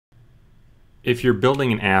If you're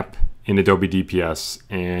building an app in Adobe DPS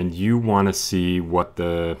and you want to see what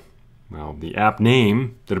the app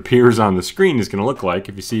name that appears on the screen is going to look like,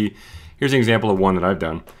 if you see, here's an example of one that I've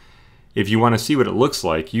done. If you want to see what it looks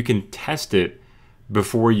like, you can test it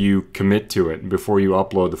before you commit to it, before you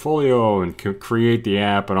upload the folio and create the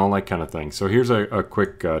app and all that kind of thing. So here's a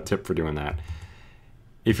quick tip for doing that.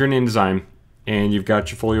 If you're in InDesign and you've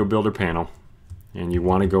got your folio builder panel and you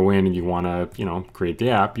want to go in and you want to, create the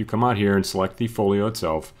app, you come out here and select the folio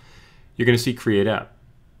itself. You're going to see Create App.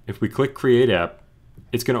 If we click Create App,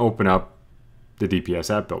 it's going to open up the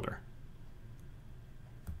DPS app builder.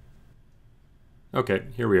 Okay,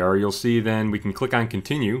 here we are. You'll see then we can click on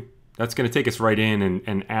Continue. That's going to take us right in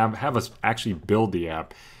and have us actually build the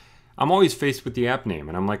app. I'm always faced with the app name,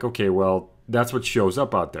 and I'm like, okay, well, that's what shows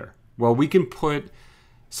up out there. Well, we can put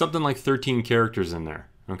something like 13 characters in there,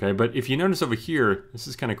 okay? But if you notice over here, this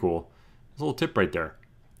is kind of cool. There's a little tip right there.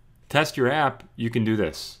 Test your app, you can do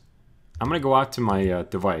this. I'm going to go out to my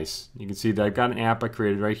device. You can see that I've got an app I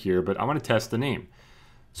created right here, but I want to test the name.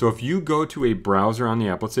 So if you go to a browser on the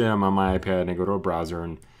app, let's say I'm on my iPad and I go to a browser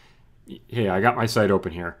and, hey, I got my site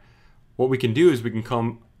open here. What we can do is we can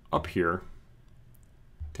come up here,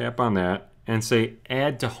 tap on that, and say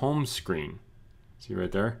Add to Home Screen. See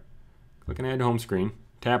right there? Click on Add to Home Screen.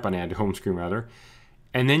 Tap on Add to Home Screen, rather.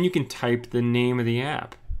 And then you can type the name of the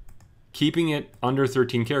app, keeping it under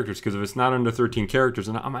 13 characters, because if it's not under 13 characters,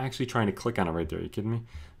 and I'm actually trying to click on it right there. Are you kidding me?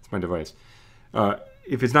 That's my device.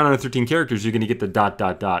 If it's not under 13 characters, you're going to get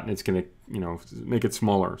the ... and it's going to, make it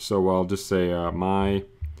smaller. So I'll just say my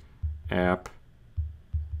app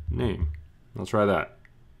name. I'll try that.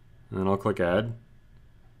 And then I'll click Add. And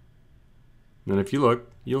then if you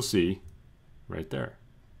look, you'll see right there.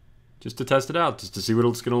 Just to test it out, just to see what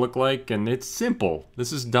it's going to look like. And it's simple.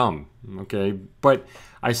 This is dumb, okay? But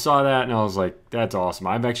I saw that and I was like, that's awesome.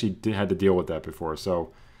 I've actually had to deal with that before.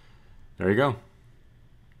 So there you go.